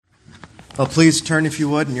Well, please turn, if you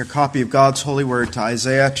would, in your copy of God's holy word to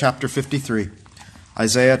Isaiah chapter 53.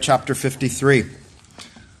 Isaiah chapter 53.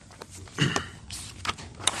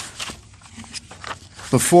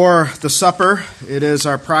 Before the supper, it is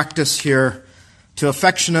our practice here to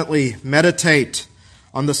affectionately meditate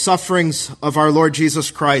on the sufferings of our Lord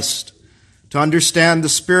Jesus Christ, to understand the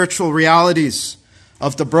spiritual realities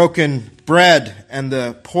of the broken bread and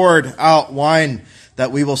the poured out wine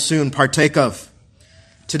that we will soon partake of.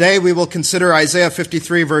 Today we will consider Isaiah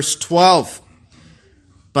 53 verse 12,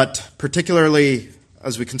 but particularly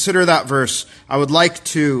as we consider that verse, I would like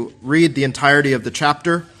to read the entirety of the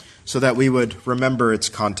chapter so that we would remember its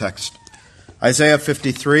context. Isaiah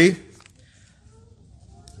 53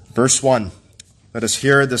 verse 1. Let us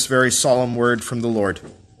hear this very solemn word from the Lord.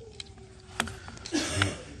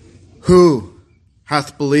 Who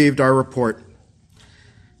hath believed our report?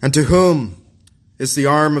 And to whom is the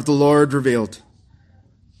arm of the Lord revealed?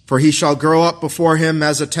 For he shall grow up before him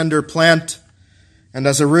as a tender plant, and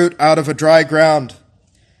as a root out of a dry ground.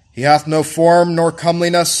 He hath no form nor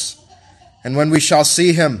comeliness, and when we shall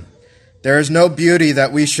see him, there is no beauty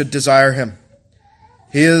that we should desire him.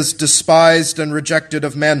 He is despised and rejected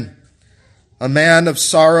of men, a man of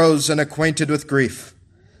sorrows and acquainted with grief.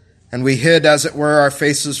 And we hid, as it were, our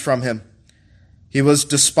faces from him. He was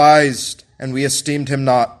despised, and we esteemed him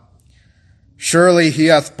not. Surely he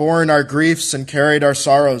hath borne our griefs and carried our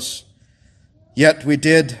sorrows. Yet we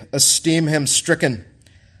did esteem him stricken,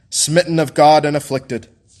 smitten of God and afflicted.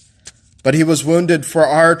 But he was wounded for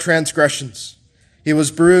our transgressions. He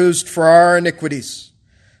was bruised for our iniquities.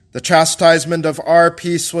 The chastisement of our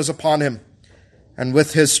peace was upon him, and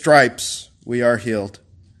with his stripes we are healed.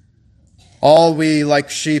 All we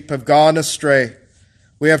like sheep have gone astray.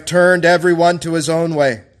 We have turned every one to his own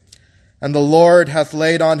way, and the Lord hath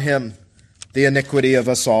laid on him the iniquity of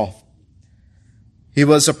us all. He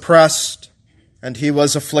was oppressed, and he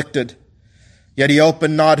was afflicted, yet he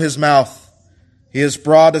opened not his mouth. He is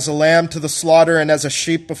brought as a lamb to the slaughter, and as a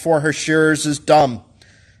sheep before her shearers is dumb,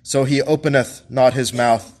 so he openeth not his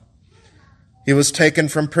mouth. He was taken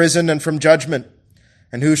from prison and from judgment,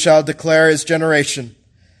 and who shall declare his generation?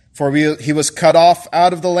 For he was cut off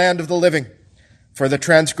out of the land of the living. For the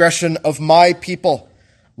transgression of my people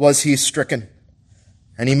was he stricken.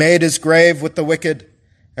 And he made his grave with the wicked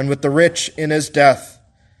and with the rich in his death,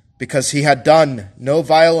 because he had done no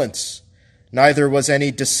violence, neither was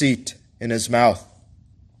any deceit in his mouth.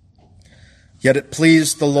 Yet it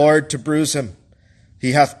pleased the Lord to bruise him.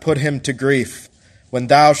 He hath put him to grief. When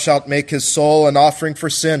thou shalt make his soul an offering for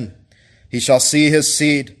sin, he shall see his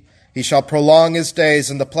seed. He shall prolong his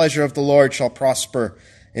days, and the pleasure of the Lord shall prosper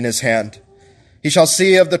in his hand. He shall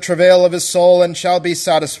see of the travail of his soul, and shall be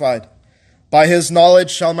satisfied. By his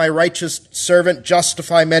knowledge shall my righteous servant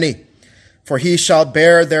justify many, for he shall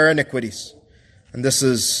bear their iniquities. And this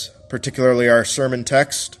is particularly our sermon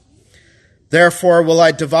text. Therefore will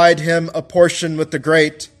I divide him a portion with the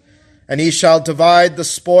great, and he shall divide the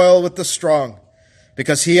spoil with the strong,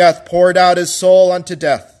 because he hath poured out his soul unto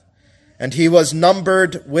death, and he was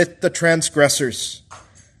numbered with the transgressors.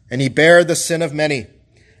 And he bare the sin of many,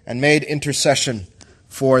 and made intercession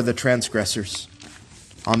for the transgressors.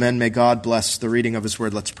 Amen. May God bless the reading of his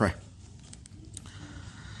word. Let's pray.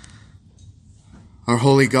 Our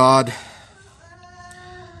holy God,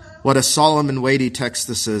 what a solemn and weighty text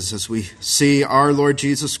this is as we see our Lord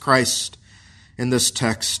Jesus Christ in this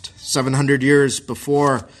text, 700 years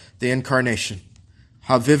before the incarnation.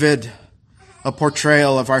 How vivid a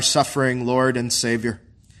portrayal of our suffering Lord and Savior.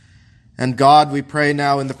 And God, we pray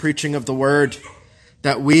now in the preaching of the word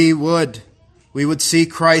that we would see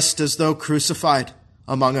Christ as though crucified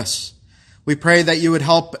among us. We pray that you would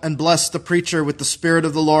help and bless the preacher with the Spirit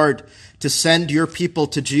of the Lord to send your people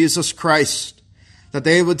to Jesus Christ, that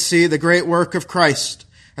they would see the great work of Christ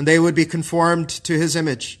and they would be conformed to his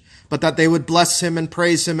image, but that they would bless him and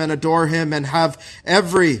praise him and adore him and have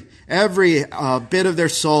every bit of their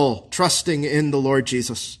soul trusting in the Lord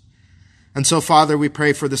Jesus. And so, Father, we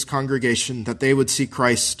pray for this congregation that they would see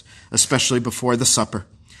Christ, especially before the supper.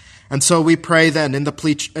 And so we pray then in the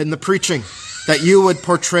preaching that you would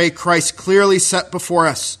portray Christ clearly set before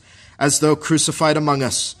us as though crucified among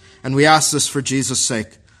us. And we ask this for Jesus'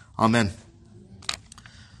 sake. Amen.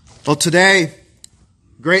 Well, today,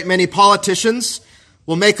 a great many politicians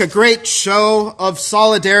will make a great show of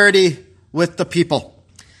solidarity with the people,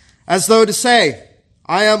 as though to say,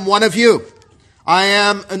 I am one of you. I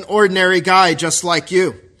am an ordinary guy just like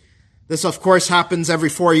you. This, of course, happens every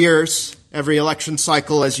 4 years, every election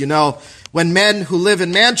cycle, as you know, when men who live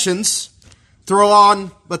in mansions throw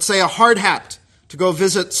on, let's say, a hard hat to go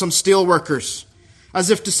visit some steel workers, as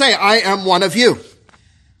if to say, I am one of you.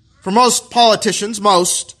 For most politicians,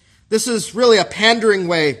 this is really a pandering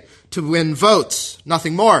way to win votes,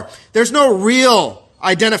 nothing more. There's no real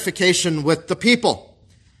identification with the people.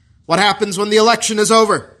 What happens when the election is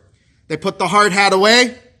over? They put the hard hat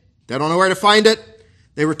away. They don't know where to find it.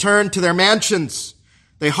 They return to their mansions.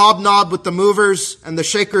 They hobnob with the movers and the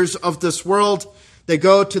shakers of this world. They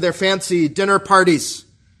go to their fancy dinner parties.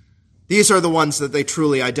 These are the ones that they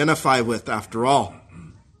truly identify with, after all.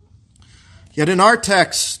 Yet in our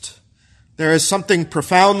text, there is something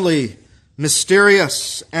profoundly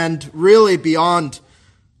mysterious and really beyond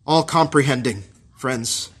all comprehending,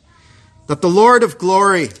 friends. That the Lord of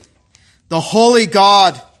glory, the holy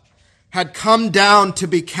God, had come down to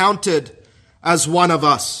be counted as one of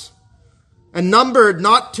us, and numbered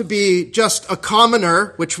not to be just a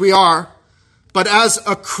commoner, which we are, but as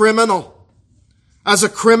a criminal,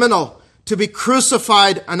 to be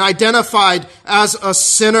crucified and identified as a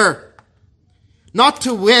sinner, not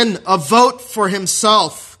to win a vote for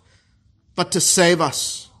himself, but to save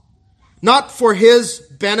us, not for his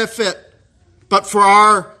benefit, but for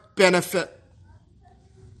our benefit.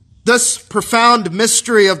 This profound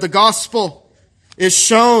mystery of the gospel is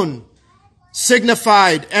shown,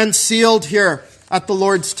 signified, and sealed here at the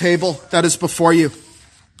Lord's table that is before you.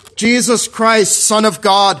 Jesus Christ, Son of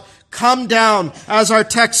God, come down, as our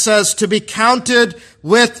text says, to be counted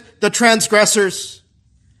with the transgressors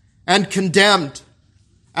and condemned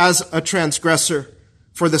as a transgressor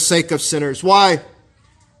for the sake of sinners. Why?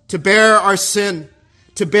 To bear our sin,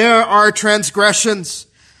 to bear our transgressions,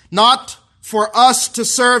 not for us to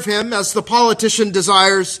serve him as the politician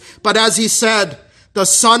desires, but as he said, the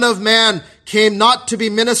Son of Man came not to be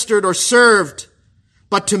ministered or served,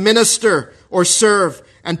 but to minister or serve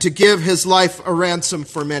and to give his life a ransom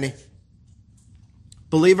for many.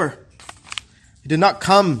 Believer, he did not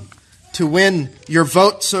come to win your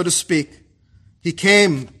vote, so to speak. He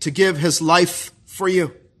came to give his life for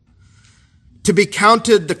you, to be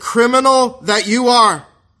counted the criminal that you are,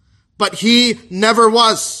 but he never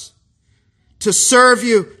was, to serve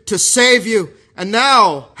you, to save you. And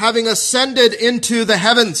now, having ascended into the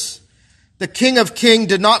heavens, the King of Kings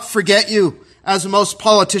did not forget you as most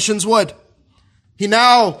politicians would. He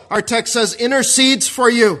now, our text says, intercedes for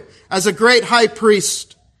you as a great high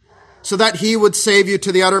priest so that he would save you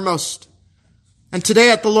to the uttermost. And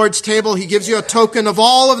today at the Lord's table, he gives you a token of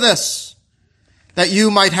all of this, that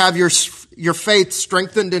you might have your faith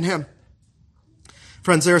strengthened in him.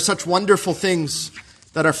 Friends, there are such wonderful things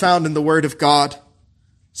that are found in the Word of God,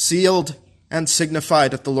 sealed and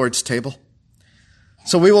signified at the Lord's table.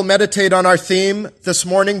 So we will meditate on our theme this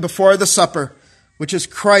morning before the supper, which is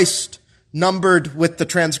Christ numbered with the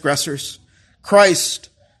transgressors. Christ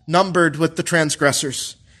numbered with the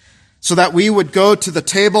transgressors, so that we would go to the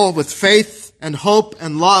table with faith and hope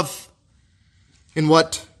and love in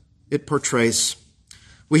what it portrays.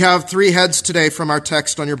 We have three heads today from our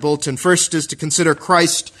text on your bulletin. First is to consider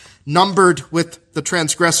Christ numbered with the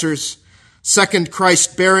transgressors. Second,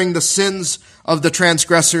 Christ bearing the sins of the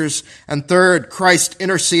transgressors. And third, Christ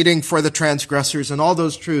interceding for the transgressors. And all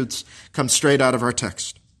those truths come straight out of our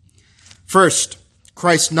text. First,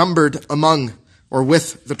 Christ numbered among or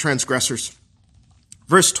with the transgressors.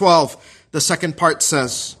 Verse 12, the second part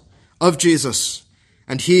says, of Jesus,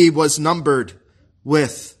 and he was numbered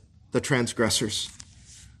with the transgressors.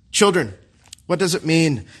 Children, what does it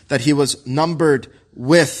mean that he was numbered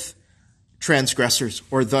with transgressors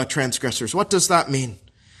or the transgressors? What does that mean?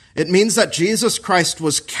 It means that Jesus Christ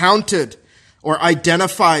was counted or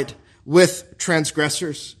identified with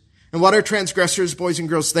transgressors. And what are transgressors, boys and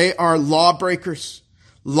girls? They are lawbreakers.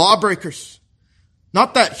 Lawbreakers.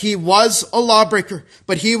 Not that he was a lawbreaker,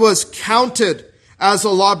 but he was counted as a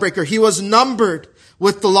lawbreaker. He was numbered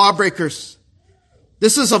with the lawbreakers.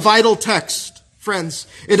 This is a vital text, friends.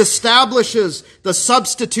 It establishes the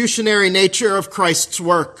substitutionary nature of Christ's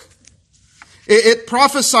work. It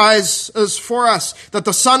prophesies for us that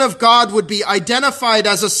the Son of God would be identified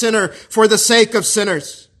as a sinner for the sake of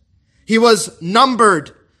sinners. He was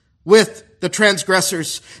numbered with the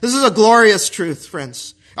transgressors. This is a glorious truth,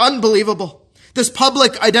 friends. Unbelievable. This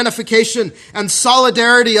public identification and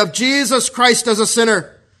solidarity of Jesus Christ as a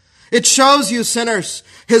sinner. It shows you, sinners,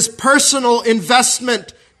 his personal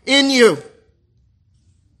investment in you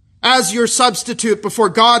as your substitute before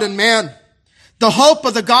God and man. The hope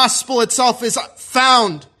of the gospel itself is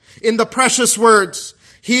found in the precious words,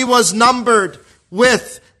 he was numbered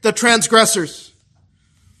with the transgressors.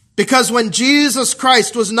 Because when Jesus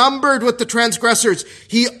Christ was numbered with the transgressors,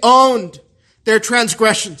 he owned their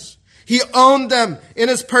transgressions. He owned them in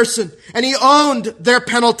his person, and he owned their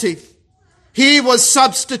penalty. He was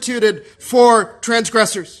substituted for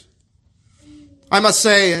transgressors. I must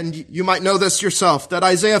say, and you might know this yourself, that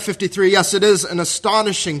Isaiah 53, yes, it is an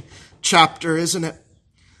astonishing chapter, isn't it?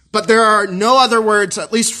 But there are no other words,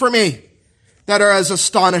 at least for me, that are as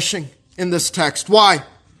astonishing in this text. Why?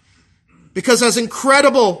 Because as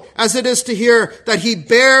incredible as it is to hear that he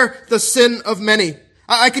bare the sin of many,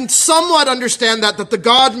 I can somewhat understand that the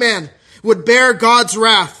God-man would bear God's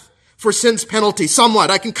wrath for sin's penalty.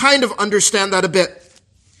 Somewhat. I can kind of understand that a bit.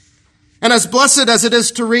 And as blessed as it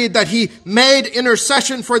is to read that he made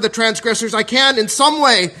intercession for the transgressors, I can in some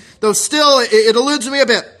way, though still it eludes me a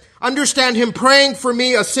bit, understand him praying for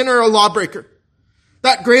me, a sinner, a lawbreaker.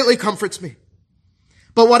 That greatly comforts me.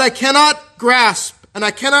 But what I cannot grasp and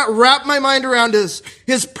I cannot wrap my mind around is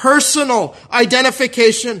his personal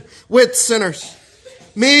identification with sinners.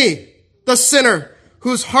 Me, the sinner,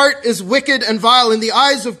 whose heart is wicked and vile, in the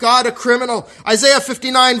eyes of God a criminal. Isaiah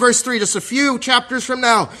 59 verse 3, just a few chapters from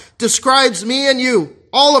now, describes me and you,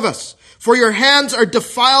 all of us. For your hands are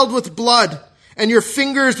defiled with blood, and your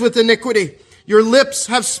fingers with iniquity. Your lips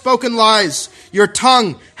have spoken lies. Your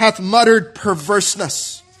tongue hath muttered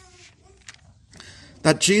perverseness.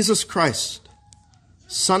 That Jesus Christ,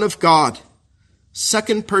 Son of God,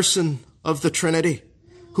 second person of the Trinity,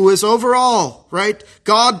 who is over all, right?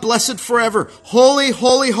 God blessed forever, holy,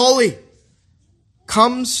 holy, holy,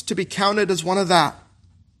 comes to be counted as one of that.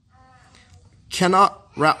 Cannot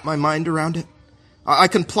wrap my mind around it. I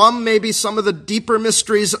can plumb maybe some of the deeper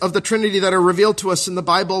mysteries of the Trinity that are revealed to us in the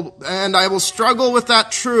Bible, and I will struggle with that,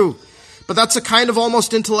 true. But that's a kind of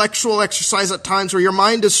almost intellectual exercise at times where your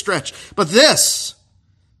mind is stretched. But this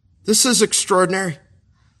is extraordinary.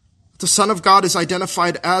 The Son of God is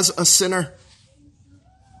identified as a sinner.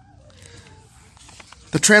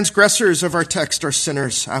 The transgressors of our text are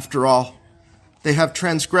sinners, after all. They have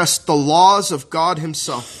transgressed the laws of God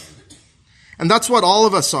himself. And that's what all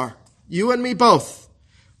of us are. You and me both.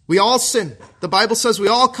 We all sin. The Bible says we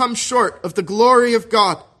all come short of the glory of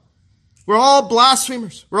God. We're all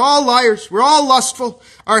blasphemers. We're all liars. We're all lustful.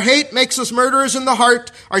 Our hate makes us murderers in the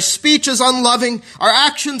heart. Our speech is unloving. Our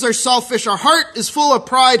actions are selfish. Our heart is full of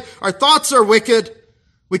pride. Our thoughts are wicked.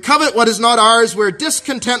 We covet what is not ours. We're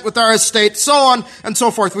discontent with our estate, so on and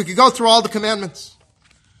so forth. We could go through all the commandments.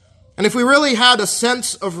 And if we really had a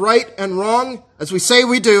sense of right and wrong, as we say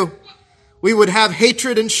we do, we would have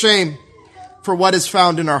hatred and shame for what is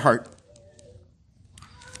found in our heart.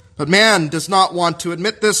 But man does not want to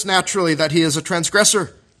admit this naturally, that he is a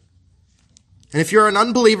transgressor. And if you're an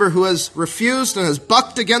unbeliever who has refused and has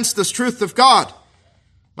bucked against this truth of God,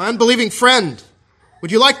 my unbelieving friend,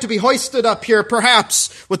 would you like to be hoisted up here,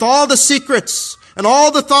 perhaps, with all the secrets and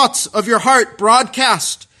all the thoughts of your heart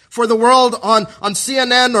broadcast for the world on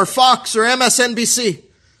CNN or Fox or MSNBC,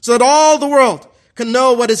 so that all the world can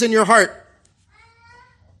know what is in your heart?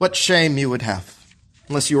 What shame you would have,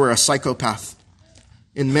 unless you were a psychopath,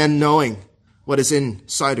 in men knowing what is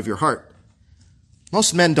inside of your heart.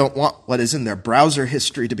 Most men don't want what is in their browser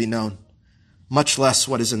history to be known, much less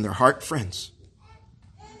what is in their heart, friends.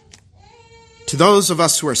 To those of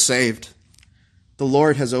us who are saved, the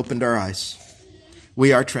Lord has opened our eyes.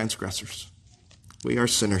 We are transgressors. We are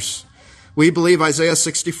sinners. We believe Isaiah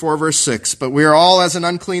 64 verse 6, but we are all as an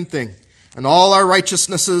unclean thing, and all our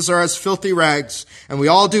righteousnesses are as filthy rags, and we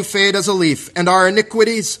all do fade as a leaf, and our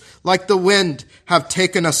iniquities, like the wind, have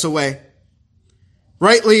taken us away.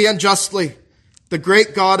 Rightly and justly, the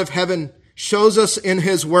great God of heaven shows us in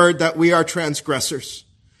his word that we are transgressors,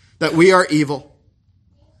 that we are evil.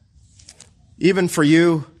 Even for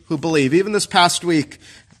you who believe, even this past week,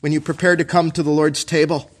 when you prepared to come to the Lord's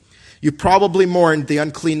table, you probably mourned the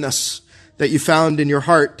uncleanness that you found in your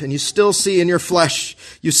heart, and you still see in your flesh.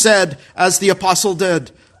 You said, as the apostle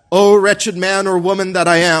did, "O wretched man or woman that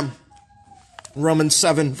I am." Romans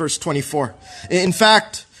 7, verse 24. In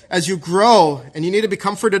fact, as you grow, and you need to be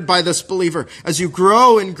comforted by this, believer, as you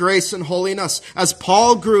grow in grace and holiness, as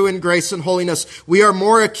Paul grew in grace and holiness, we are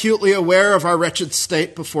more acutely aware of our wretched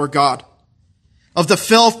state before God, of the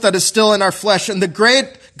filth that is still in our flesh, and the great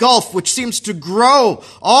gulf which seems to grow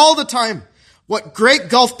all the time. What great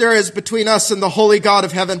gulf there is between us and the holy God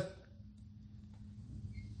of heaven.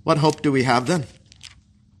 What hope do we have then?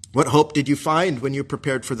 What hope did you find when you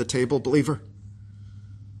prepared for the table, believer?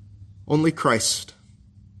 Only Christ.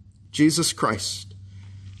 Jesus Christ.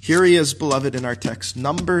 Here he is, beloved, in our text,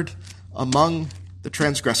 numbered among the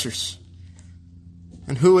transgressors.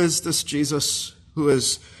 And who is this Jesus who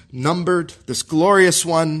is numbered, this glorious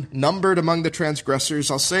one, numbered among the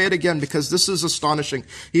transgressors? I'll say it again because this is astonishing.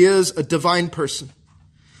 He is a divine person,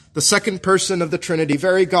 the second person of the Trinity,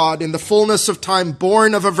 very God, in the fullness of time,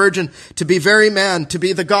 born of a virgin, to be very man, to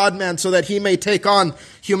be the God-man, so that he may take on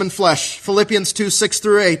human flesh. Philippians 2, 6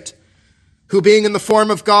 through 8. who being in the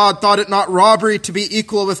form of God thought it not robbery to be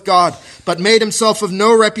equal with God, but made himself of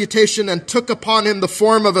no reputation and took upon him the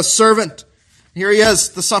form of a servant. Here he is,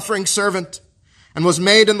 the suffering servant, and was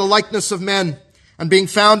made in the likeness of men. And being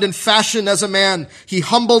found in fashion as a man, he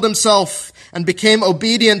humbled himself and became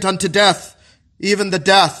obedient unto death, even the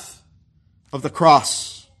death of the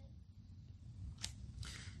cross.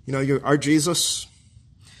 You know, our Jesus,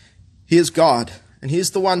 he is God. And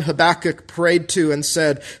he's the one Habakkuk prayed to and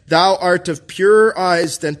said, "Thou art of purer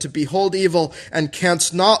eyes than to behold evil, and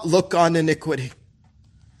canst not look on iniquity."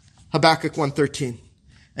 Habakkuk 1:13.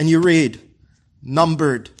 And you read,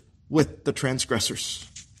 numbered with the transgressors.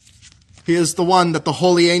 He is the one that the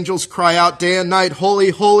holy angels cry out day and night,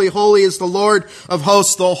 "Holy, holy, holy is the Lord of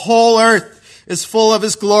hosts. The whole earth is full of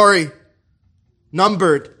his glory."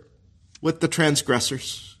 Numbered with the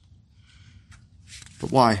transgressors.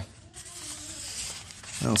 But why?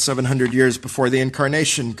 Well, 700 years before the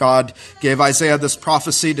incarnation, God gave Isaiah this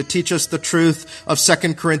prophecy to teach us the truth of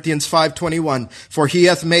 2 Corinthians 5:21. "For he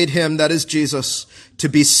hath made him," that is Jesus, "to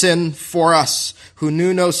be sin for us, who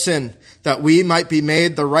knew no sin, that we might be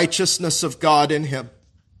made the righteousness of God in him."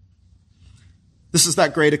 This is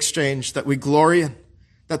that great exchange that we glory in,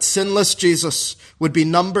 that sinless Jesus would be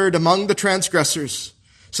numbered among the transgressors,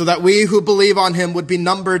 so that we who believe on him would be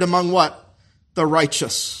numbered among what? The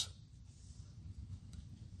righteous.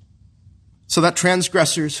 So that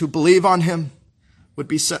transgressors who believe on him would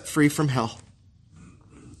be set free from hell.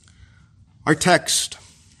 Our text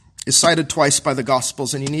is cited twice by the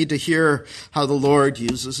Gospels, and you need to hear how the Lord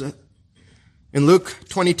uses it. In Luke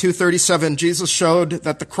 22:37, Jesus showed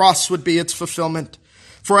that the cross would be its fulfillment.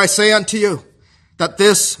 "For I say unto you, that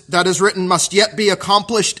this that is written must yet be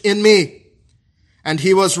accomplished in me. And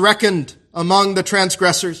he was reckoned among the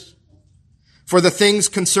transgressors. For the things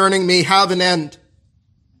concerning me have an end."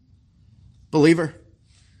 Believer,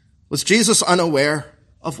 was Jesus unaware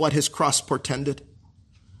of what his cross portended?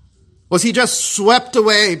 Was he just swept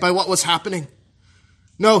away by what was happening?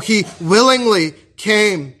 No, he willingly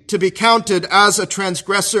came to be counted as a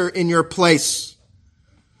transgressor in your place.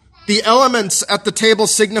 The elements at the table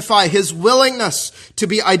signify his willingness to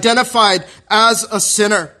be identified as a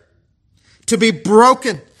sinner, to be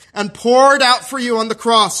broken and poured out for you on the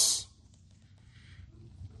cross.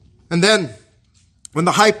 And then, when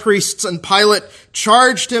the high priests and Pilate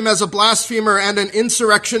charged him as a blasphemer and an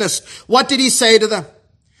insurrectionist, what did he say to them?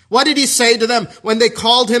 What did he say to them when they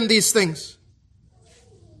called him these things?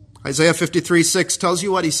 Isaiah 53:6 tells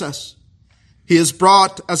you what he says. "He is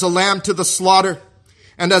brought as a lamb to the slaughter,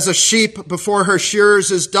 and as a sheep before her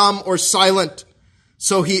shearers is dumb or silent,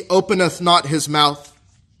 so he openeth not his mouth."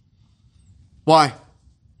 Why?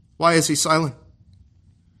 Why is he silent?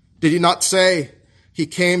 Did he not say he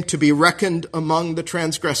came to be reckoned among the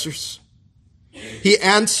transgressors? He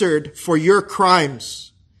answered for your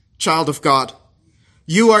crimes, child of God.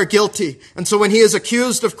 You are guilty. And so when he is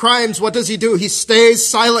accused of crimes, what does he do? He stays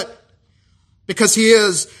silent because he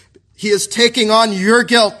is taking on your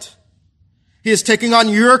guilt. He is taking on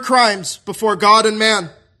your crimes before God and man.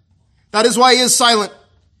 That is why he is silent.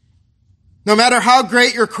 No matter how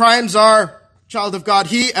great your crimes are, child of God,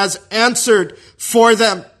 he has answered for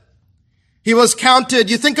them. He was counted.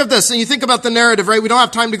 You think of this and you think about the narrative, right? We don't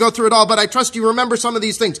have time to go through it all, but I trust you remember some of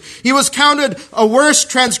these things. He was counted a worse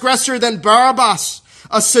transgressor than Barabbas,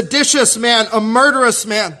 a seditious man, a murderous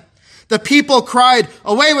man. The people cried,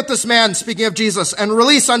 "Away with this man," speaking of Jesus, "and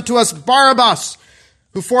release unto us Barabbas,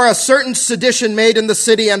 who for a certain sedition made in the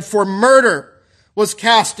city and for murder was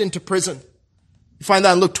cast into prison." You find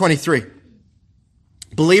that in Luke 23.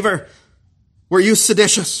 Believer, were you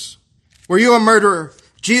seditious? Were you a murderer?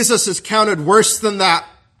 Jesus is counted worse than that,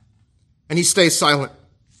 and he stays silent.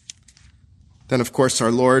 Then, of course,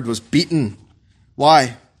 our Lord was beaten.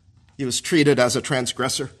 Why? He was treated as a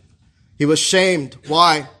transgressor. He was shamed.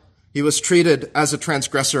 Why? He was treated as a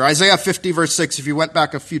transgressor. Isaiah 50, verse 6, if you went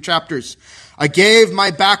back a few chapters. "I gave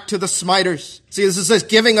my back to the smiters." See, this is his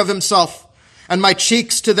giving of himself. "And my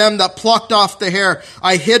cheeks to them that plucked off the hair.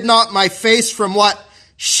 I hid not my face from" what?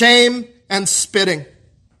 "Shame and spitting."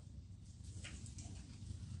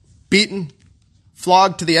 Beaten,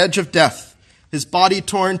 flogged to the edge of death, his body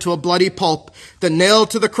torn to a bloody pulp, then nailed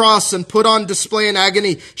to the cross and put on display in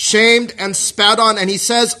agony, shamed and spat on. And he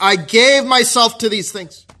says, "I gave myself to these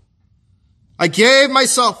things. I gave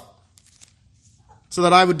myself so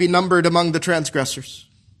that I would be numbered among the transgressors."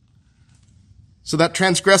 So that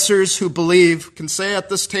transgressors who believe can say at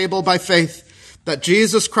this table by faith that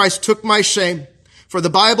Jesus Christ took my shame. For the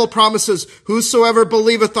Bible promises, "Whosoever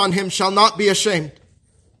believeth on him shall not be ashamed."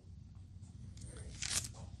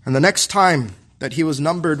 And the next time that he was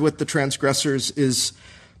numbered with the transgressors is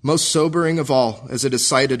Most sobering of all, as it is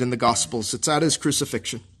cited in the Gospels, it's at his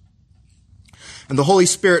crucifixion. And the Holy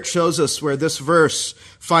Spirit shows us where this verse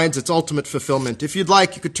finds its ultimate fulfillment. If you'd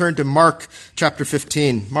like, you could turn to Mark chapter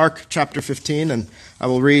 15. Mark chapter 15, and I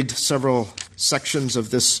will read several sections of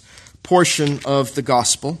this portion of the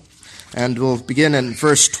Gospel. And we'll begin in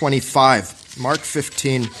verse 25. Mark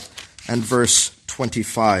 15 and verse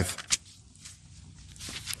 25.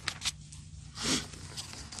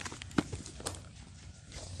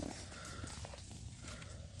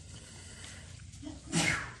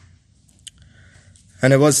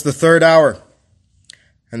 And it was the third hour,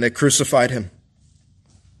 and they crucified him.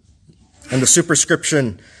 And the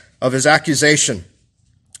superscription of his accusation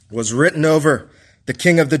was written over the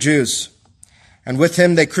King of the Jews. And with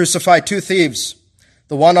him they crucified two thieves,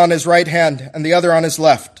 the one on his right hand and the other on his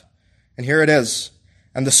left. And here it is.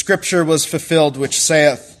 And the scripture was fulfilled, which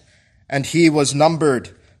saith, and he was numbered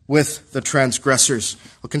with the transgressors.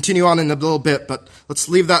 We'll continue on in a little bit, but let's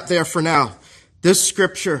leave that there for now. This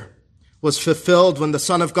scripture was fulfilled when the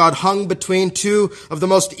Son of God hung between two of the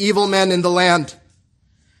most evil men in the land.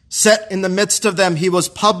 Set in the midst of them, he was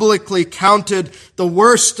publicly counted the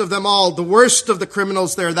worst of them all, the worst of the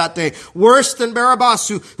criminals there that day. Worse than Barabbas,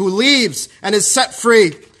 who leaves and is set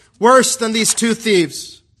free. Worse than these two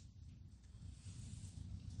thieves.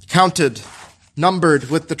 Counted,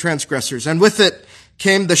 numbered with the transgressors. And with it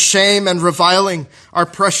came the shame and reviling our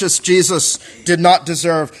precious Jesus did not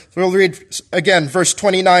deserve. We'll read again, verse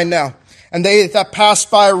 29 now. And they that passed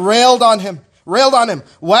by railed on him,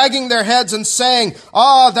 wagging their heads and saying,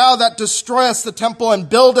 Ah, thou that destroyest the temple and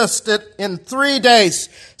buildest it in 3 days,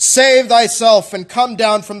 save thyself and come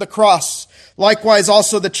down from the cross. Likewise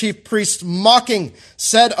also the chief priests mocking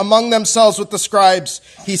said among themselves with the scribes,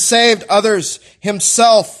 He saved others,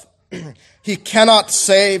 himself he cannot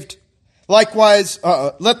save. Likewise,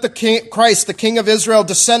 let Christ, the King of Israel,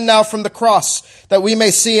 descend now from the cross, that we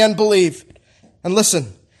may see and believe. And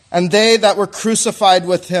listen, and they that were crucified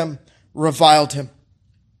with him reviled him.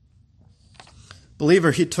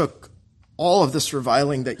 Believer, he took all of this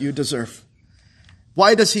reviling that you deserve.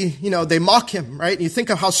 Why does he, they mock him, right? You think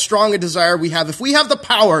of how strong a desire we have. If we have the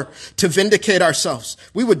power to vindicate ourselves,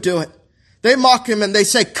 we would do it. They mock him and they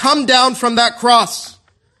say, come down from that cross.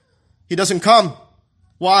 He doesn't come.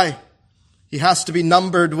 Why? He has to be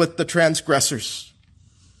numbered with the transgressors.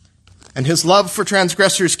 And his love for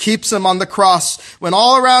transgressors keeps him on the cross when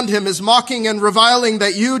all around him is mocking and reviling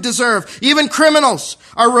that you deserve. Even criminals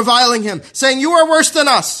are reviling him, saying, you are worse than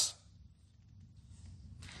us.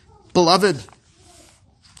 Beloved,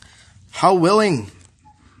 how willing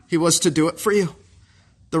he was to do it for you.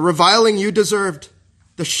 The reviling you deserved,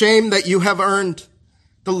 the shame that you have earned,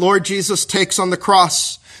 the Lord Jesus takes on the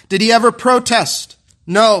cross. Did he ever protest?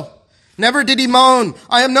 No. Never did he moan,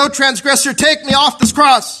 I am no transgressor, take me off this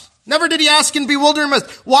cross. Never did he ask in bewilderment,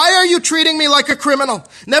 why are you treating me like a criminal?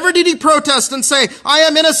 Never did he protest and say, I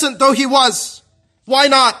am innocent, though he was. Why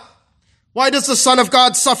not? Why does the Son of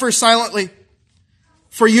God suffer silently?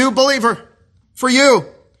 For you, believer, for you.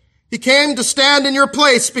 He came to stand in your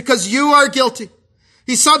place because you are guilty.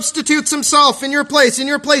 He substitutes himself in your place,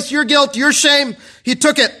 your guilt, your shame. He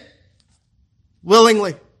took it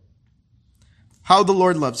willingly. How the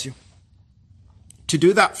Lord loves you. To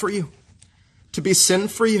do that for you. To be sin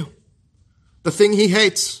for you. The thing he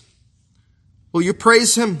hates. Will you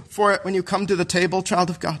praise him for it when you come to the table, child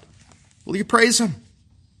of God? Will you praise him?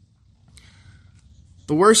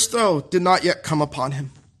 The worst, though, did not yet come upon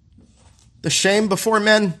him. The shame before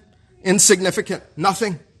men, insignificant,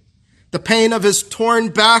 nothing. The pain of his torn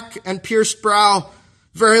back and pierced brow,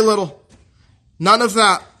 very little. None of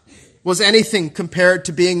that was anything compared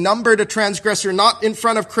to being numbered a transgressor, not in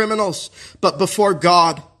front of criminals, but before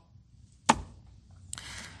God.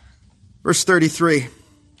 Verse 33,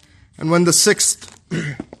 and when the 6th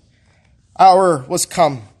hour was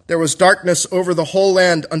come, there was darkness over the whole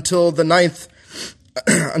land until the ninth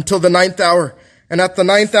hour. And at the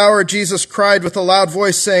 9th hour, Jesus cried with a loud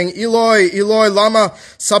voice, saying, Eloi, Eloi, lama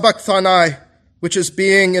sabachthani, which is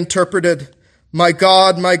being interpreted, my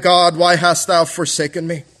God, why hast thou forsaken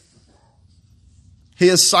me? He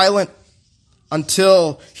is silent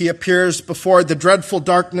until he appears before the dreadful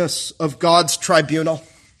darkness of God's tribunal.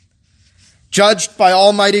 Judged by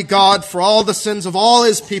Almighty God for all the sins of all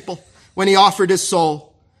his people when he offered his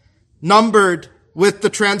soul. Numbered with the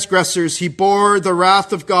transgressors, he bore the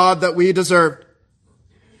wrath of God that we deserved.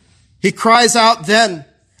 He cries out then,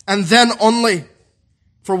 and then only,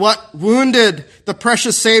 for what wounded the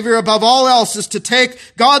precious Savior above all else is to take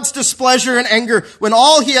God's displeasure and anger when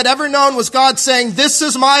all he had ever known was God saying, this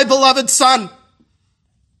is my beloved Son.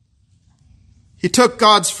 He took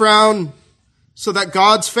God's frown so that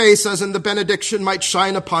God's face, as in the benediction, might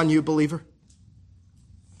shine upon you, believer.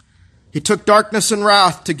 He took darkness and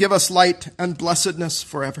wrath to give us light and blessedness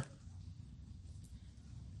forever.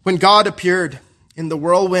 When God appeared in the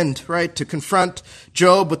whirlwind, right, to confront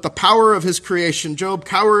Job with the power of his creation, Job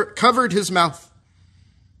covered his mouth.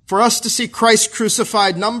 For us to see Christ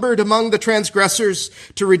crucified, numbered among the transgressors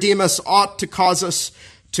to redeem us, ought to cause us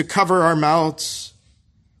to cover our mouths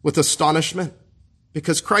with astonishment,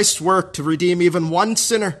 because Christ's work to redeem even one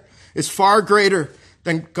sinner is far greater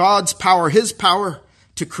than God's power, his power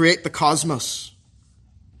to create the cosmos.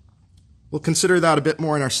 We'll consider that a bit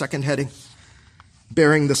more in our second heading,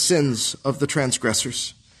 bearing the sins of the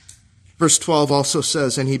transgressors. Verse 12 also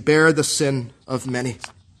says, and he bare the sin of many.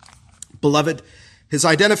 Beloved, his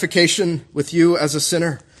identification with you as a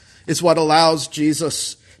sinner is what allows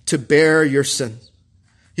Jesus to bear your sins.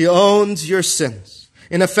 He owns your sins.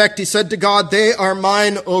 In effect, he said to God, they are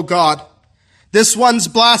mine, O God. This one's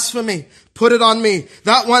blasphemy. Put it on me.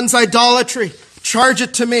 That one's idolatry. Charge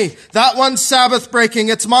it to me. That one's Sabbath breaking.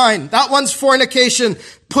 It's mine. That one's fornication.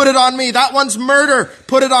 Put it on me. That one's murder.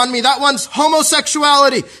 Put it on me. That one's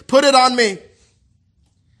homosexuality. Put it on me.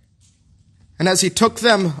 And as he took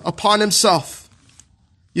them upon himself,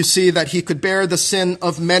 you see that he could bear the sin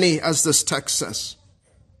of many, as this text says.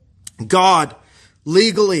 God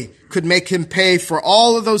legally could make him pay for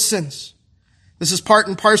all of those sins. This is part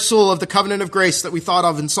and parcel of the covenant of grace that we thought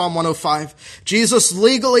of in Psalm 105. Jesus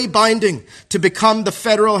legally binding to become the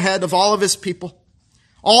federal head of all of his people.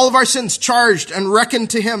 All of our sins charged and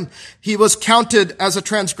reckoned to him. He was counted as a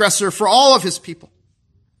transgressor for all of his people.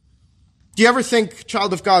 Do you ever think,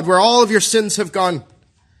 child of God, where all of your sins have gone?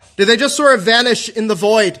 Did they just sort of vanish in the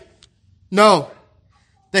void? No.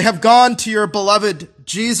 They have gone to your beloved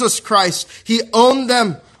Jesus Christ. He owned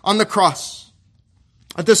them on the cross.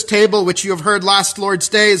 At this table, which you have heard last Lord's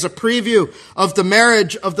Day, is a preview of the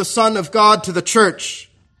marriage of the Son of God to the church.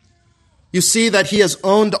 You see that he has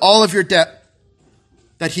owned all of your debt,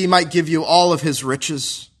 that he might give you all of his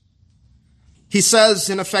riches. He says,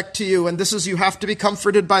 in effect, to you, and this is, you have to be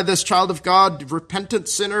comforted by this, child of God, repentant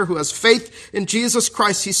sinner who has faith in Jesus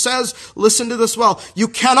Christ. He says, listen to this well, you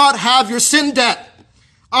cannot have your sin debt.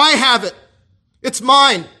 I have it. It's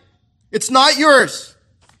mine. It's not yours.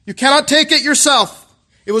 You cannot take it yourself.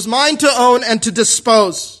 It was mine to own and to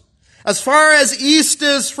dispose. As far as east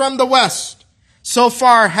is from the west, so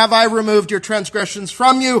far have I removed your transgressions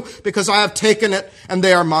from you, because I have taken it and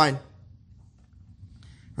they are mine.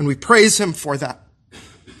 And we praise him for that.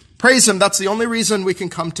 Praise him. That's the only reason we can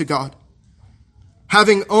come to God.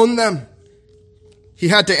 Having owned them, he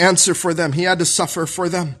had to answer for them. He had to suffer for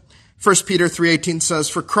them. 1 Peter 3:18 says,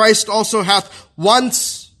 for Christ also hath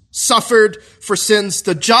once suffered for sins,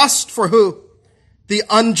 the just for who? The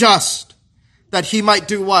unjust, that he might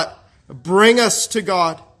do what? Bring us to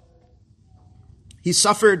God. He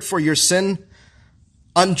suffered for your sin,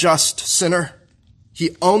 unjust sinner.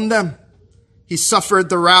 He owned them. He suffered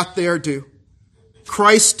the wrath they are due.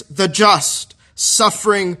 Christ the just,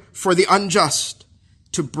 suffering for the unjust,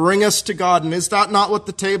 to bring us to God. And is that not what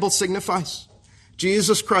the table signifies?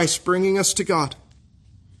 Jesus Christ bringing us to God.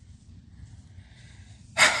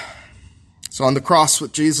 So on the cross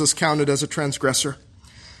with Jesus counted as a transgressor,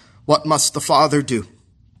 what must the Father do?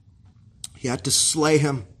 He had to slay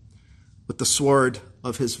him with the sword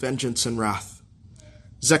of his vengeance and wrath.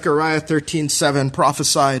 Zechariah 13:7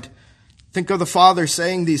 prophesied, think of the Father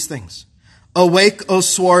saying these things. Awake, O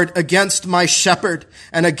sword, against my shepherd,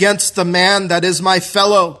 and against the man that is my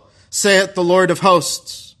fellow, saith the Lord of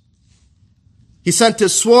hosts. He sent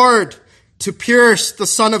his sword to pierce the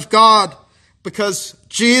Son of God, because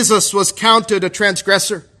Jesus was counted a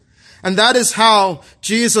transgressor. And that is how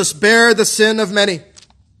Jesus bare the sin of many.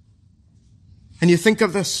 And you think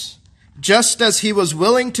of this, just as he was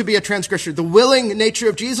willing to be a transgressor, the willing nature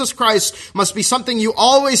of Jesus Christ must be something you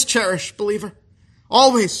always cherish, believer.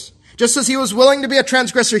 Always. Just as he was willing to be a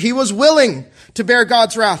transgressor, he was willing to bear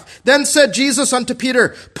God's wrath. Then said Jesus unto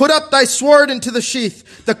Peter, put up thy sword into the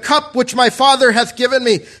sheath. The cup which my Father hath given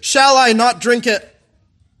me, shall I not drink it?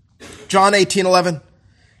 John 18:11.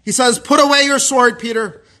 He says, put away your sword,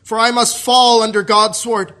 Peter, for I must fall under God's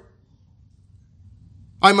sword.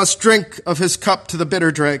 I must drink of his cup to the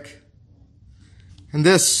bitter drag. And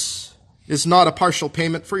this is not a partial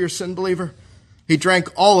payment for your sin, believer. He drank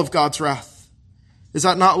all of God's wrath. Is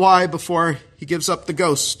that not why before he gives up the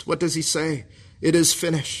ghost, what does he say? It is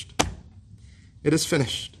finished. It is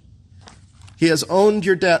finished. He has owned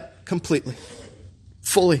your debt completely,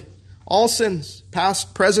 fully. All sins,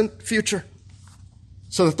 past, present, future.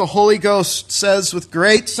 So that the Holy Ghost says with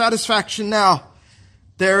great satisfaction now,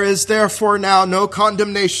 There is therefore now no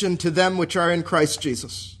condemnation to them which are in Christ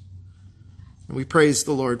Jesus. And we praise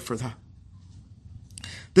the Lord for that.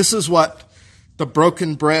 This is what the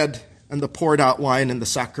broken bread and the poured out wine in the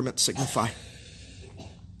sacrament signify.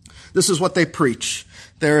 This is what they preach.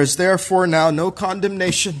 There is therefore now no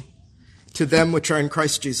condemnation to them which are in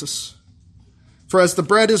Christ Jesus. For as the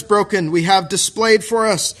bread is broken, we have displayed for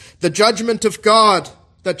us the judgment of God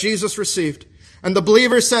that Jesus received. And the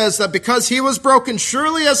believer says that because he was broken,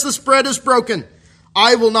 surely as this bread is broken,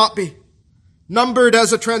 I will not be. Numbered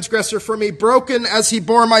as a transgressor for me, broken as he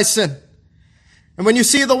bore my sin. And when you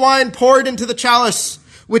see the wine poured into the chalice,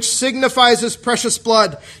 which signifies his precious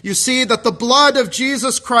blood, you see that the blood of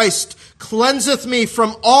Jesus Christ cleanseth me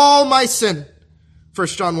from all my sin. 1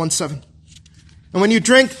 John 1:7. And when you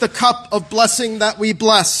drink the cup of blessing that we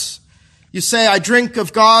bless, you say, I drink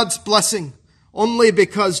of God's blessing only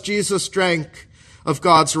because Jesus drank of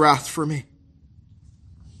God's wrath for me.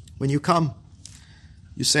 When you come,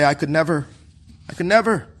 you say, I could never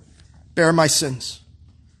bear my sins.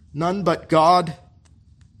 None but God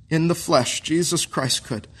in the flesh, Jesus Christ,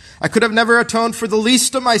 could. I could have never atoned for the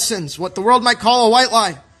least of my sins, what the world might call a white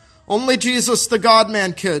lie. Only Jesus, the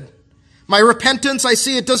God-man, could. My repentance, I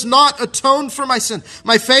see, it does not atone for my sin.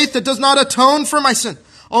 My faith, it does not atone for my sin.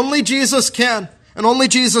 Only Jesus can, and only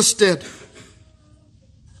Jesus did.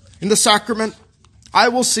 In the sacrament, I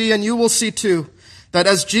will see, and you will see too, that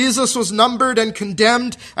as Jesus was numbered and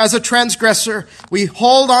condemned as a transgressor, we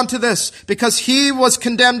hold on to this. Because he was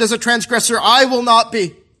condemned as a transgressor, I will not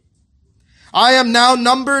be. I am now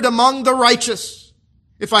numbered among the righteous,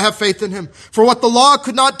 if I have faith in him. For what the law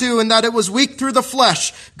could not do, in that it was weak through the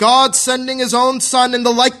flesh, God sending his own Son in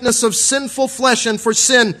the likeness of sinful flesh, and for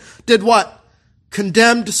sin, did what?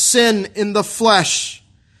 Condemned sin in the flesh.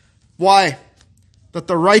 Why? That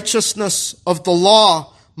the righteousness of the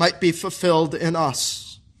law might be fulfilled in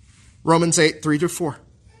us. Romans 8, 3-4.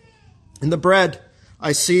 In the bread,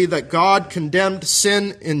 I see that God condemned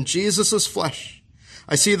sin in Jesus' flesh.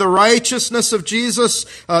 I see the righteousness of Jesus,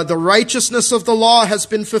 the righteousness of the law has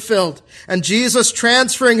been fulfilled. And Jesus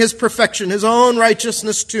transferring his perfection, his own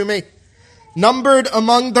righteousness to me. Numbered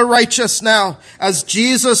among the righteous now, as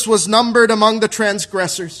Jesus was numbered among the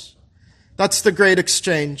transgressors. That's the great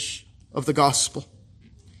exchange of the gospel.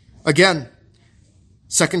 Again,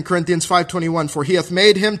 2 Corinthians 5:21, for he hath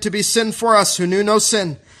made him to be sin for us who knew no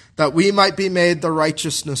sin, that we might be made the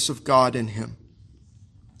righteousness of God in him.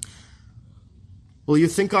 Will you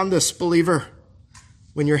think on this, believer,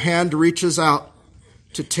 when your hand reaches out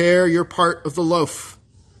to tear your part of the loaf?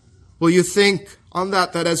 Will you think on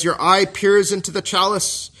that as your eye peers into the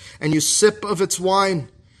chalice and you sip of its wine,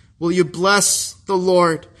 will you bless the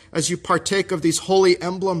Lord as you partake of these holy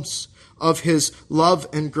emblems of his love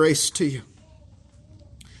and grace to you?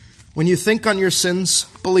 When you think on your sins,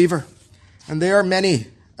 believer, and they are many,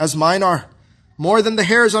 as mine are, more than the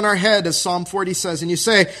hairs on our head, as Psalm 40 says, and you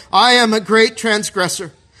say, I am a great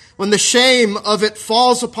transgressor. When the shame of it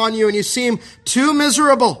falls upon you and you seem too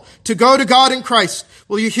miserable to go to God in Christ,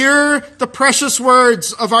 will you hear the precious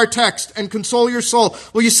words of our text and console your soul?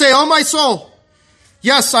 Will you say, oh my soul,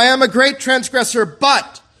 yes, I am a great transgressor,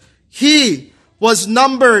 but he was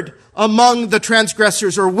numbered among the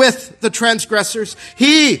transgressors, or with the transgressors.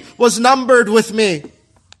 He was numbered with me.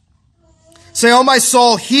 Say, oh my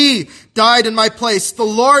soul, he died in my place. The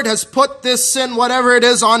Lord has put this sin, whatever it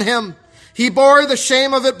is, on him. He bore the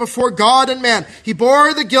shame of it before God and man. He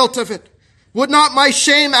bore the guilt of it. Would not my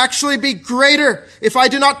shame actually be greater if I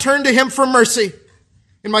do not turn to him for mercy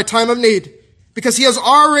in my time of need? Because he has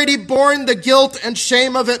already borne the guilt and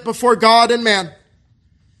shame of it before God and man.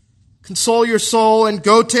 Console your soul and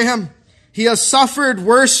go to him. He has suffered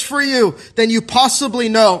worse for you than you possibly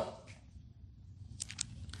know.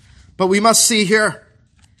 But we must see here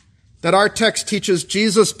that our text teaches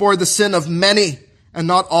Jesus bore the sin of many and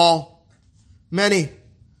not all. Many.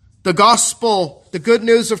 The gospel, the good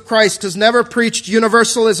news of Christ, has never preached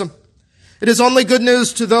universalism. It is only good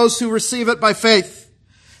news to those who receive it by faith.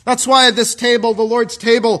 That's why this table, the Lord's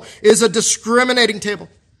table, is a discriminating table.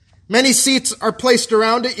 Many seats are placed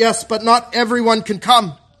around it, yes, but not everyone can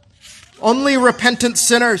come. Only repentant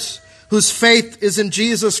sinners whose faith is in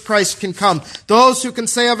Jesus Christ can come. Those who can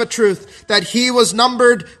say of a truth that he was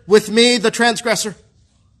numbered with me, the transgressor.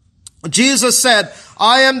 Jesus said,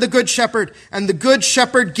 I am the good shepherd, and the good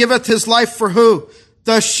shepherd giveth his life for who?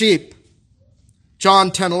 The sheep.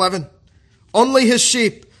 John 10:11. Only his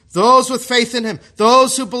sheep, those with faith in him,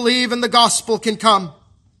 those who believe in the gospel, can come.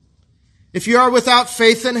 If you are without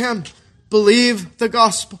faith in him, believe the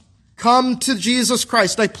gospel. Come to Jesus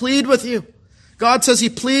Christ. I plead with you. God says he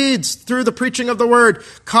pleads through the preaching of the word.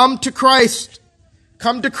 Come to Christ.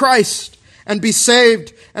 come to Christ and be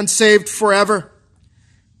saved and saved forever.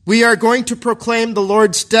 We are going to proclaim the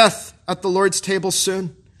Lord's death at the Lord's table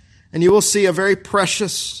soon, and you will see a very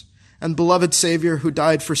precious and beloved Savior who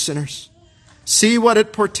died for sinners. See what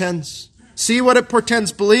it portends. See what it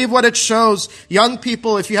portends. Believe what it shows. Young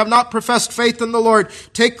people, if you have not professed faith in the Lord,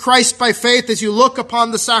 take Christ by faith as you look upon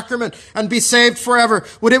the sacrament and be saved forever.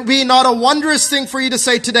 Would it be not a wondrous thing for you to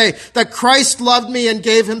say today that Christ loved me and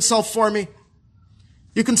gave himself for me?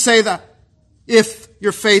 You can say that if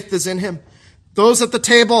your faith is in him. Those at the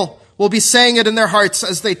table will be saying it in their hearts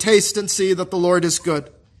as they taste and see that the Lord is good.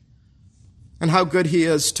 And how good he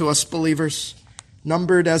is to us believers,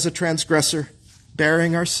 numbered as a transgressor,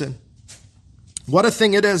 bearing our sin. What a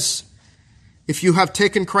thing it is, if you have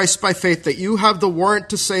taken Christ by faith, that you have the warrant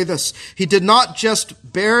to say this. He did not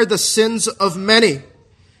just bear the sins of many.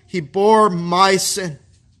 He bore my sin.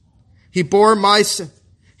 He bore my sin.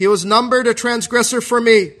 He was numbered a transgressor for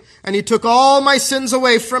me, and he took all my sins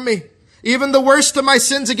away from me. Even the worst of my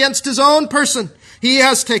sins against his own person, he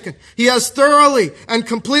has taken. He has thoroughly and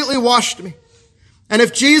completely washed me. And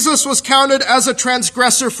if Jesus was counted as a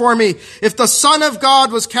transgressor for me, if the Son of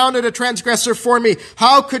God was counted a transgressor for me,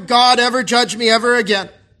 how could God ever judge me ever again?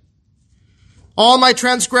 All my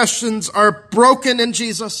transgressions are broken in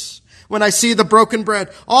Jesus when I see the broken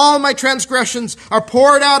bread. All my transgressions are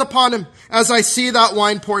poured out upon him as I see that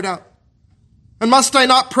wine poured out. And must I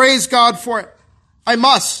not praise God for it? I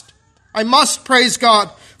must. I must praise God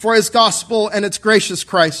for his gospel and its gracious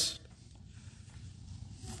Christ.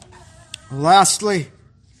 Lastly,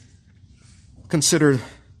 consider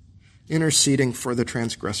interceding for the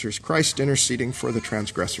transgressors. Christ interceding for the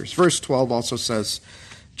transgressors. Verse 12 also says,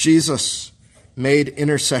 Jesus made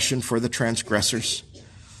intercession for the transgressors.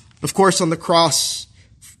 Of course, on the cross,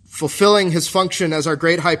 fulfilling his function as our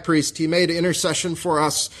great high priest, he made intercession for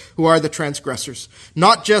us who are the transgressors.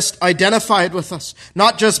 Not just identified with us,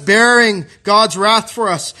 not just bearing God's wrath for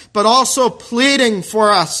us, but also pleading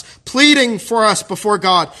for us before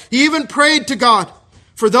God. He even prayed to God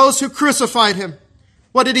for those who crucified him.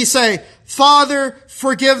 What did he say? Father,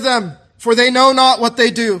 forgive them, for they know not what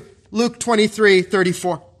they do. Luke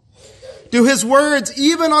 23:34. Do his words,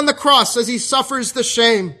 even on the cross as he suffers the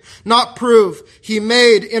shame, not prove he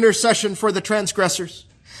made intercession for the transgressors?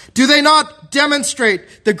 Do they not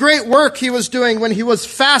demonstrate the great work he was doing when he was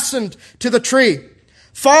fastened to the tree?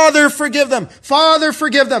 Father, forgive them. Father,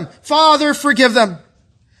 forgive them. Father, forgive them.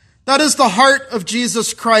 That is the heart of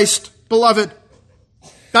Jesus Christ, beloved.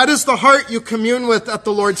 That is the heart you commune with at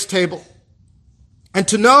the Lord's table. And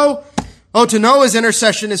to know his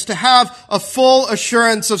intercession is to have a full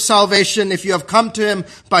assurance of salvation if you have come to him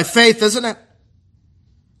by faith, isn't it?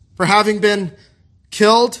 For having been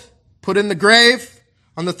killed, put in the grave,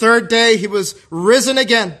 on the third day he was risen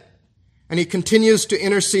again, and he continues to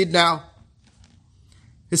intercede now.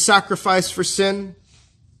 His sacrifice for sin,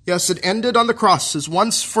 yes, it ended on the cross, his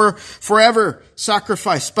once for forever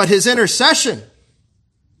sacrifice, but his intercession,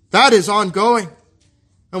 that is ongoing,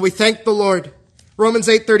 and we thank the Lord. Romans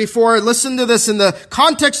 8:34, listen to this in the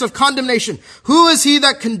context of condemnation. Who is he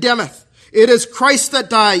that condemneth? It is Christ that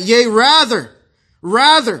died, yea, rather,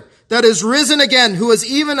 that is risen again, who is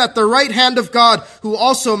even at the right hand of God, who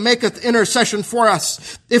also maketh intercession for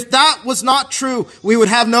us. If that was not true, we would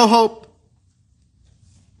have no hope.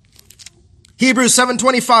 Hebrews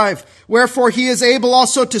 7:25, wherefore he is able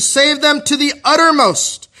also to save them to the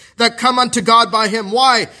uttermost that come unto God by him.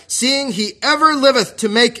 Why? Seeing he ever liveth to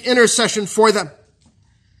make intercession for them.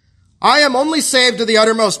 I am only saved to the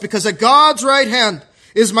uttermost because at God's right hand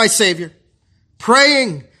is my Savior,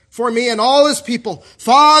 praying for me and all his people.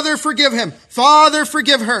 Father, forgive him. Father,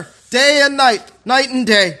 forgive her. Day and night, night and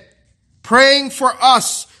day. Praying for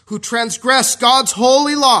us who transgress God's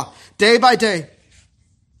holy law day by day.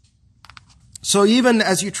 So even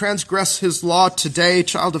as you transgress his law today,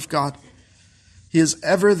 child of God, he is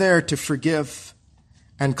ever there to forgive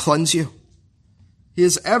and cleanse you. He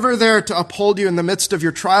is ever there to uphold you in the midst of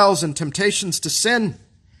your trials and temptations to sin.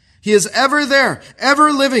 He is ever there,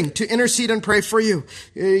 ever living to intercede and pray for you.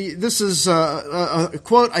 This is a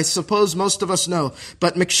quote I suppose most of us know,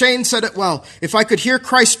 but McShane said it well. If I could hear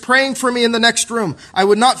Christ praying for me in the next room, I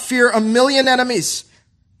would not fear a million enemies.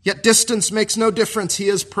 Yet distance makes no difference. He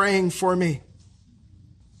is praying for me.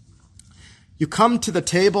 You come to the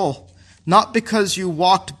table not because you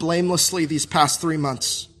walked blamelessly these past 3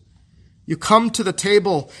 months. You come to the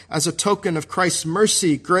table as a token of Christ's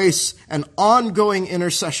mercy, grace, and ongoing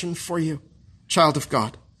intercession for you, child of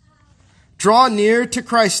God. Draw near to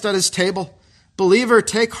Christ at his table. Believer,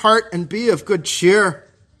 take heart and be of good cheer,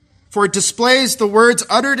 for it displays the words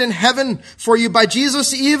uttered in heaven for you by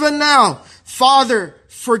Jesus even now. Father,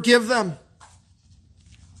 forgive them.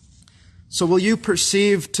 So will you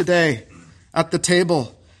perceive today at the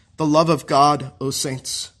table the love of God, O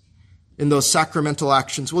saints, in those sacramental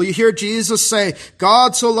actions? Will you hear Jesus say,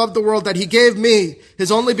 God so loved the world that he gave me,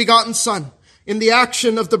 his only begotten Son, in the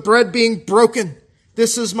action of the bread being broken?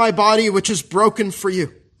 This is my body which is broken for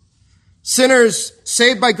you. Sinners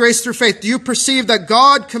saved by grace through faith, do you perceive that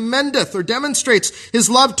God commendeth or demonstrates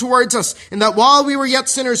his love towards us, in that while we were yet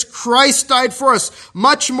sinners, Christ died for us?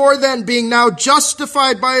 Much more then, being now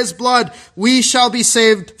justified by his blood, we shall be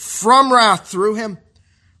saved from wrath through him.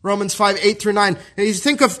 Romans 5:8-9. And you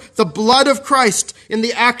think of the blood of Christ in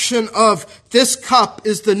the action of, this cup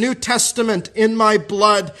is the New Testament in my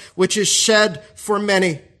blood, which is shed for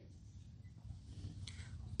many.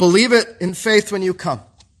 Believe it in faith when you come.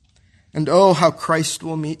 And oh, how Christ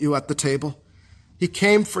will meet you at the table. He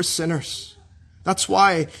came for sinners. That's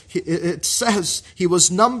why it says he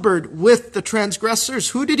was numbered with the transgressors.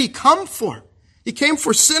 Who did he come for? He came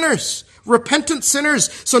for sinners, repentant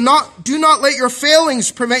sinners. So do not let your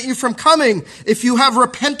failings prevent you from coming if you have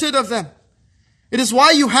repented of them. It is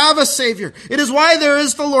why you have a Savior. It is why there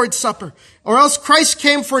is the Lord's Supper. Or else Christ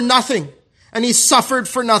came for nothing, and he suffered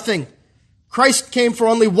for nothing. Christ came for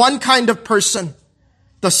only one kind of person,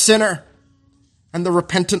 the sinner and the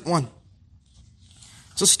repentant one.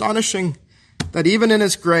 It's astonishing that even in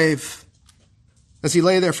his grave, as he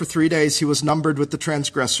lay there for 3 days, he was numbered with the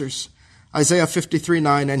transgressors. Isaiah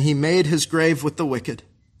 53:9, and he made his grave with the wicked.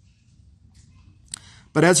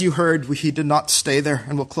 But as you heard, he did not stay there,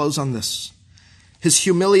 and we'll close on this. His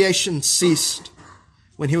humiliation ceased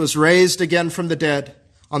when he was raised again from the dead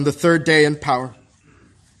on the third day in power.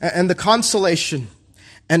 And the consolation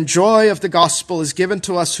and joy of the gospel is given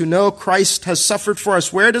to us who know Christ has suffered for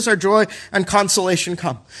us. Where does our joy and consolation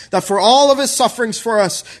come? That for all of his sufferings for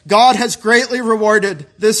us, God has greatly rewarded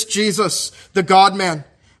this Jesus, the God-man.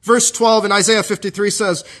 Verse 12 in Isaiah 53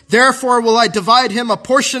 says, therefore will I divide him a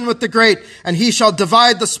portion with the great, and he shall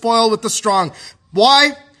divide the spoil with the strong.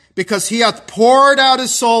 Why? Because he hath poured out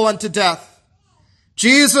his soul unto death.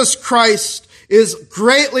 Jesus Christ is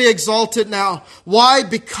greatly exalted now. Why?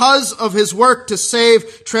 Because of his work to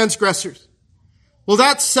save transgressors. Will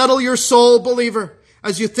that settle your soul, believer,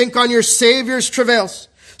 as you think on your Savior's travails?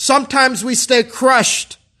 Sometimes we stay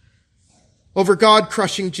crushed over God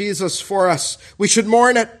crushing Jesus for us. We should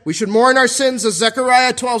mourn it. We should mourn our sins, as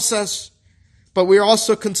Zechariah 12 says. But we are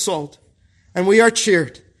also consoled, and we are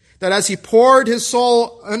cheered that as he poured his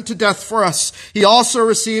soul unto death for us, he also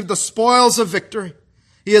received the spoils of victory.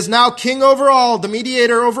 He is now king over all, the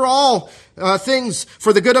mediator over all things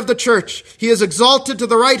for the good of the church. He is exalted to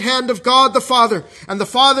the right hand of God the Father, and the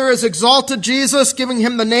Father has exalted Jesus, giving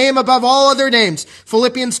him the name above all other names.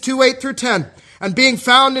 Philippians 2:8-10. And being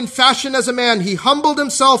found in fashion as a man, he humbled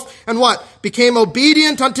himself and what? Became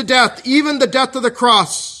obedient unto death, even the death of the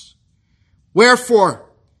cross. Wherefore,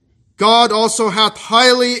 God also hath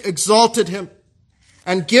highly exalted him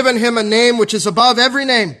and given him a name which is above every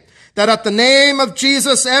name, that at the name of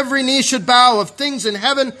Jesus every knee should bow, of things in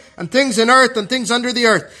heaven and things in earth and things under the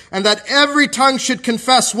earth, and that every tongue should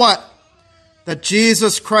confess what? That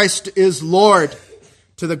Jesus Christ is Lord,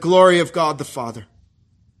 to the glory of God the Father.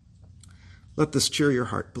 Let this cheer your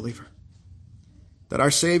heart, believer, that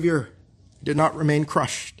our Savior did not remain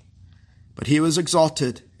crushed, but he was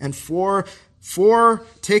exalted, and for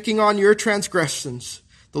taking on your transgressions,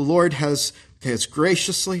 the Lord has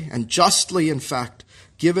graciously and justly, in fact,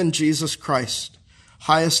 given Jesus Christ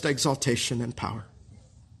highest exaltation and power.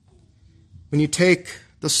 When you take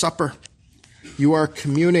the supper, you are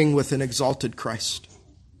communing with an exalted Christ,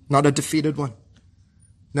 not a defeated one.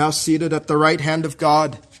 Now seated at the right hand of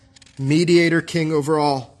God, mediator, king over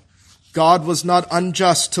all. God was not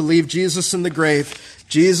unjust to leave Jesus in the grave.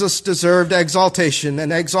 Jesus deserved exaltation,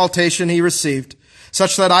 and exaltation he received,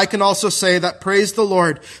 such that I can also say that, praise the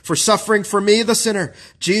Lord, for suffering for me, the sinner,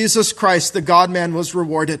 Jesus Christ, the God-man, was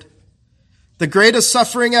rewarded. The greatest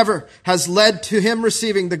suffering ever has led to him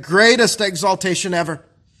receiving the greatest exaltation ever.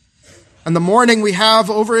 And the mourning we have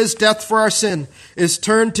over his death for our sin is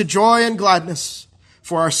turned to joy and gladness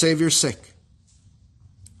for our Savior's sake.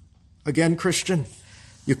 Again, Christian,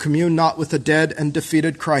 you commune not with the dead and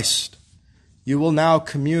defeated Christ. You will now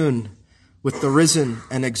commune with the risen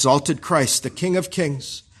and exalted Christ, the King of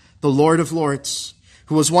Kings, the Lord of Lords,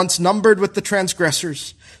 who was once numbered with the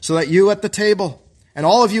transgressors, so that you at the table, and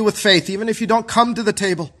all of you with faith, even if you don't come to the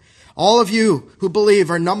table, all of you who believe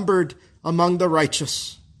are numbered among the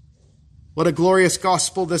righteous. What a glorious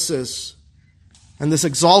gospel this is. And this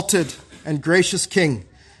exalted and gracious King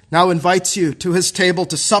now invites you to his table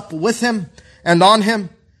to sup with him and on him.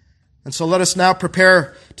 And so let us now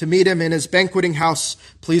prepare to meet him in his banqueting house.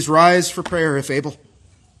 Please rise for prayer if able.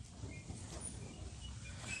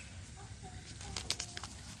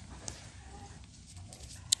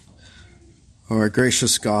 Oh, our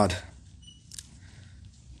gracious God,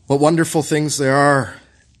 what wonderful things there are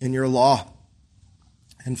in your law.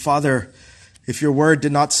 And Father, if your word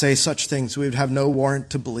did not say such things, we would have no warrant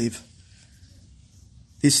to believe.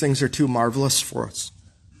 These things are too marvelous for us.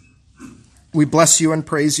 We bless you and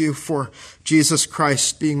praise you for Jesus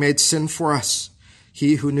Christ being made sin for us,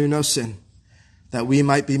 he who knew no sin, that we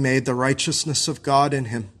might be made the righteousness of God in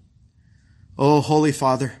him. Oh, Holy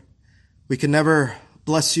Father, we can never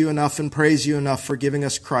bless you enough and praise you enough for giving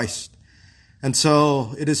us Christ. And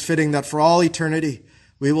so it is fitting that for all eternity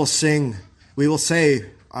we will sing, we will say,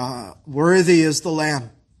 worthy is the Lamb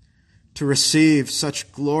to receive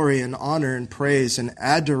such glory and honor and praise and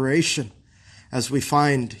adoration as we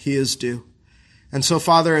find he is due. And so,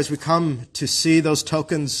 Father, as we come to see those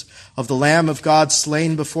tokens of the Lamb of God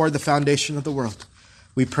slain before the foundation of the world,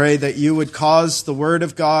 we pray that you would cause the word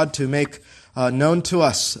of God to make known to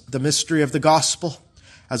us the mystery of the gospel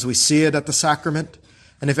as we see it at the sacrament.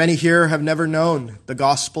 And if any here have never known the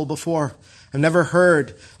gospel before, have never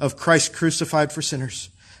heard of Christ crucified for sinners,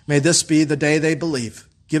 may this be the day they believe.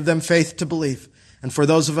 Give them faith to believe. And for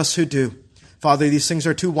those of us who do, Father, these things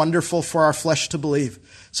are too wonderful for our flesh to believe.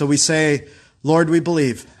 So we say, Lord, we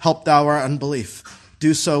believe. Help thou our unbelief.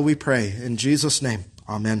 Do so, we pray. In Jesus' name,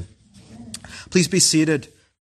 amen. Please be seated.